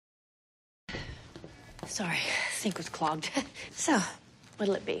Sorry, sink was clogged. So,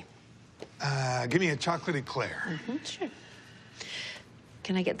 what'll it be? Give me a chocolate eclair. Sure.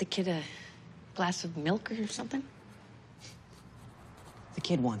 Can I get the kid a glass of milk or something? The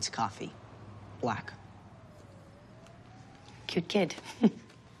kid wants coffee. Black. Cute kid.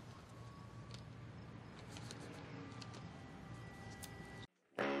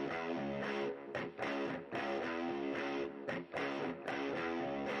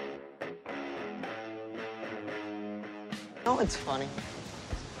 Oh, it's funny.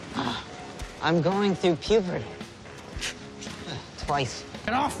 I'm going through puberty. Twice.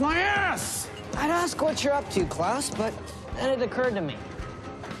 Get off my ass! I'd ask what you're up to, Klaus, but then it occurred to me.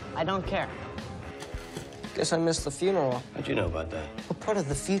 I don't care. Guess I missed the funeral. How'd you know about that? What part of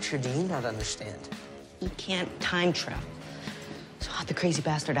the future do you not understand? He can't time travel. So how'd the crazy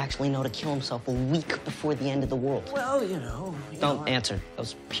bastard actually know to kill himself a week before the end of the world? Well, you know... Don't answer. That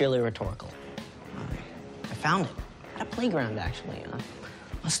was purely rhetorical. I found it. At a playground, actually.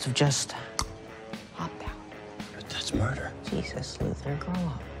 Must have just hopped out. But that's murder. Jesus, Luther, grow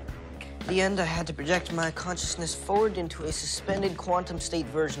up. At the end, I had to project my consciousness forward into a suspended quantum state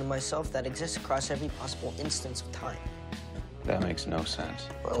version of myself that exists across every possible instance of time. That makes no sense.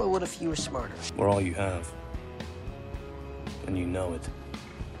 Well, it would if you were smarter. We're all you have. And you know it.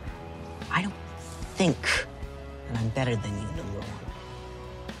 I don't think that I'm better than you, number one.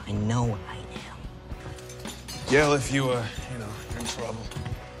 I know I am. Yell if you, you're in trouble.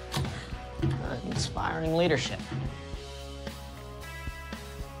 Inspiring leadership.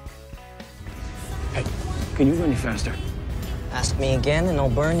 Hey, can you go any faster? Ask me again, and I'll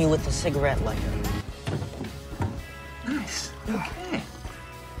burn you with a cigarette lighter. Nice. Okay.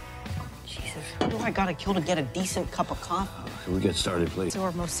 Jesus, who do I gotta kill to get a decent cup of coffee? Can we get started, please? So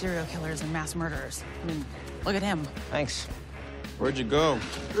are most serial killers and mass murderers. I mean, look at him. Thanks. Where'd you go?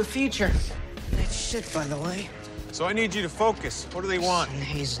 The future. That's shit, by the way. So I need you to focus. What do they want? And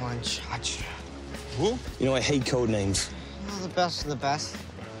Hazel's lunch. Who? You know, I hate code names. Well, the best of the best.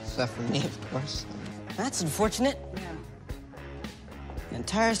 Except for me, of course. That's unfortunate. Yeah. An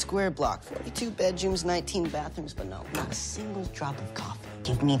entire square block, 42 bedrooms, 19 bathrooms, but no. Not a single drop of coffee.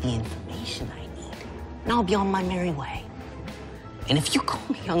 Give me the information I need, and I'll be on my merry way. And if you call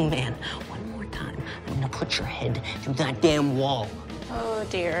me young man one more time, I'm gonna put your head through that damn wall. Oh,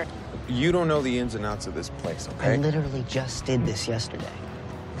 dear. You don't know the ins and outs of this place, okay? I literally just did this yesterday.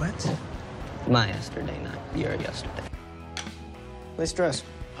 What? My yesterday, not your yesterday. Nice dress.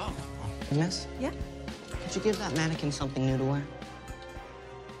 Oh. Miss? Yeah? Could you give that mannequin something new to wear?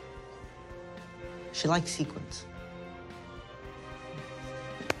 She likes sequins.